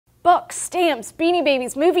Books, stamps, Beanie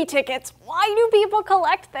Babies, movie tickets. Why do people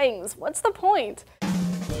collect things? What's the point?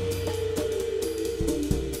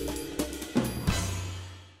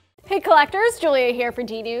 Hey collectors, Julia here for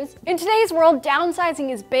D-News. In today's world, downsizing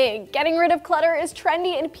is big, getting rid of clutter is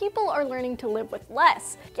trendy, and people are learning to live with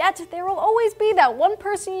less. Yet, there will always be that one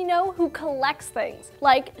person you know who collects things,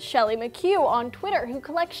 like Shelly McHugh on Twitter who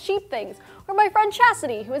collects sheep things, or my friend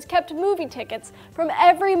Chastity who has kept movie tickets from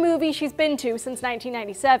every movie she's been to since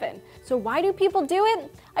 1997. So why do people do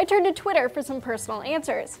it? I turned to Twitter for some personal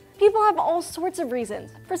answers. People have all sorts of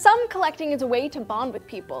reasons. For some, collecting is a way to bond with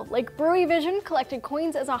people, like Brewy Vision collected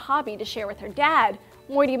coins as a hobby to share with her dad.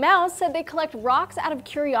 Moity Mouse said they collect rocks out of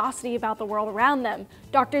curiosity about the world around them.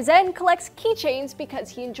 Dr. Zen collects keychains because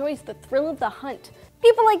he enjoys the thrill of the hunt.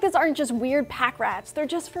 People like this aren't just weird pack rats, they're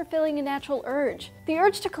just fulfilling a natural urge. The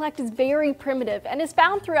urge to collect is very primitive and is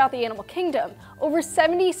found throughout the animal kingdom. Over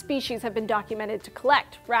 70 species have been documented to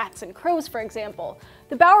collect, rats and crows for example.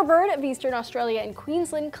 The bowerbird of eastern Australia and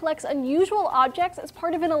Queensland collects unusual objects as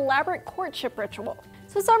part of an elaborate courtship ritual.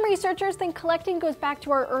 So some researchers think collecting goes back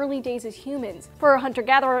to our early days as humans. For our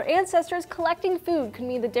hunter-gatherer ancestors, collecting food could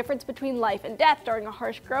mean the difference between life and death during a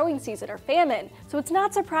harsh growing season or famine. So it's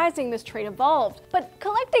not surprising this trait evolved. But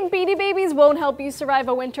collecting Beanie Babies won't help you survive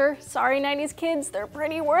a winter. Sorry 90s kids, they're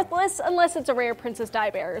pretty worthless unless it's a rare Princess Di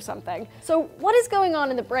Bear or something. So what is going on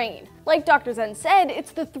in the brain? Like Dr. Zen said,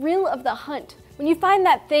 it's the thrill of the hunt. When you find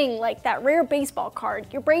that thing, like that rare baseball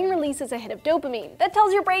card, your brain releases a hit of dopamine. That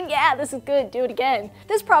tells your brain, yeah, this is good, do it again.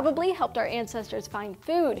 This probably helped our ancestors find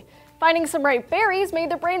food. Finding some ripe berries made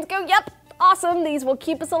their brains go, yep, awesome, these will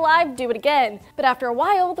keep us alive, do it again. But after a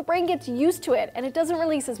while, the brain gets used to it, and it doesn't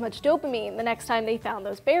release as much dopamine the next time they found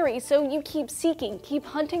those berries, so you keep seeking, keep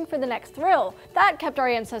hunting for the next thrill. That kept our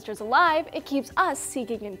ancestors alive, it keeps us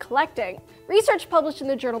seeking and collecting. Research published in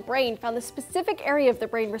the journal Brain found the specific area of the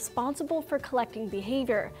brain responsible for collecting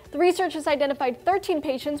behavior. The researchers identified 13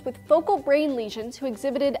 patients with focal brain lesions who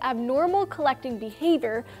exhibited abnormal collecting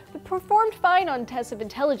behavior, but performed fine on tests of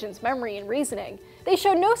intelligence, memory, and reasoning. They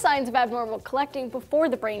showed no signs of abnormal collecting before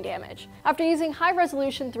the brain damage. After using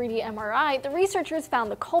high-resolution 3D MRI, the researchers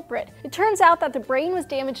found the culprit. It turns out that the brain was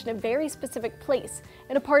damaged in a very specific place,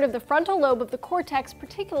 in a part of the frontal lobe of the cortex,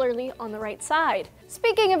 particularly on the right side.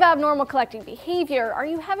 Speaking of abnormal collecting behavior, are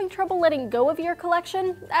you having trouble letting go of your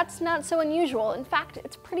collection? That's not so unusual. In fact,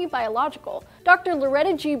 it's pretty biological. Dr.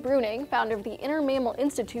 Loretta G. Bruning, founder of the Inner Mammal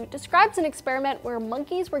Institute, describes an experiment where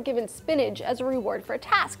monkeys were given spinach as a reward for a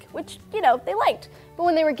task, which, they liked. But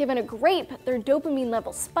when they were given a grape, their dopamine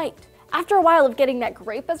levels spiked. After a while of getting that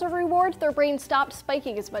grape as a reward, their brain stopped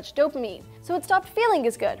spiking as much dopamine, so it stopped feeling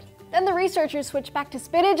as good. Then the researchers switched back to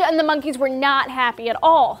spinach and the monkeys were not happy at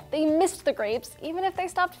all. They missed the grapes, even if they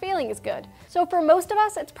stopped feeling as good. So for most of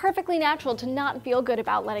us, it's perfectly natural to not feel good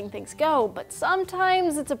about letting things go, but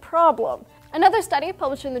sometimes it's a problem. Another study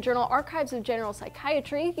published in the journal Archives of General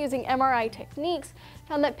Psychiatry using MRI techniques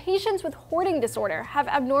found that patients with hoarding disorder have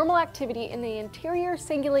abnormal activity in the anterior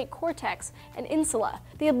cingulate cortex and insula.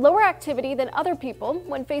 They had lower activity than other people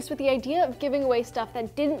when faced with the idea of giving away stuff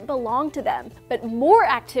that didn't belong to them, but more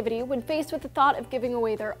activity when faced with the thought of giving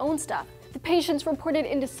away their own stuff. The patients reported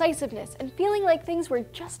indecisiveness and feeling like things were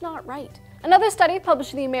just not right. Another study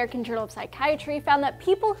published in the American Journal of Psychiatry found that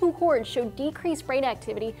people who hoard showed decreased brain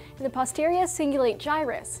activity in the posterior cingulate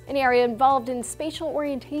gyrus, an area involved in spatial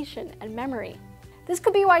orientation and memory. This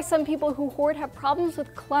could be why some people who hoard have problems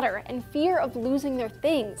with clutter and fear of losing their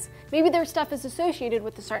things. Maybe their stuff is associated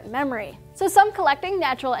with a certain memory. So some collecting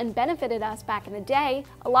natural and benefited us back in the day.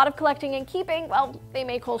 A lot of collecting and keeping, well, they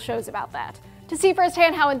make whole shows about that. To see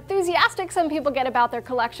firsthand how enthusiastic some people get about their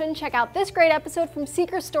collection, check out this great episode from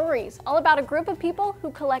Seeker Stories, all about a group of people who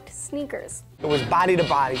collect sneakers. It was body to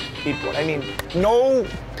body people. I mean, no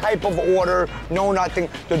type of order, no nothing.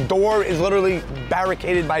 The door is literally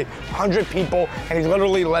barricaded by 100 people, and he's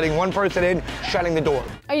literally letting one person in, shutting the door.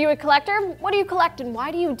 Are you a collector? What do you collect and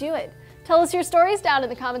why do you do it? Tell us your stories down in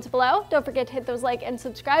the comments below. Don't forget to hit those like and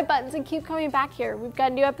subscribe buttons and keep coming back here. We've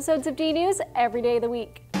got new episodes of D-News every day of the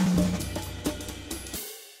week.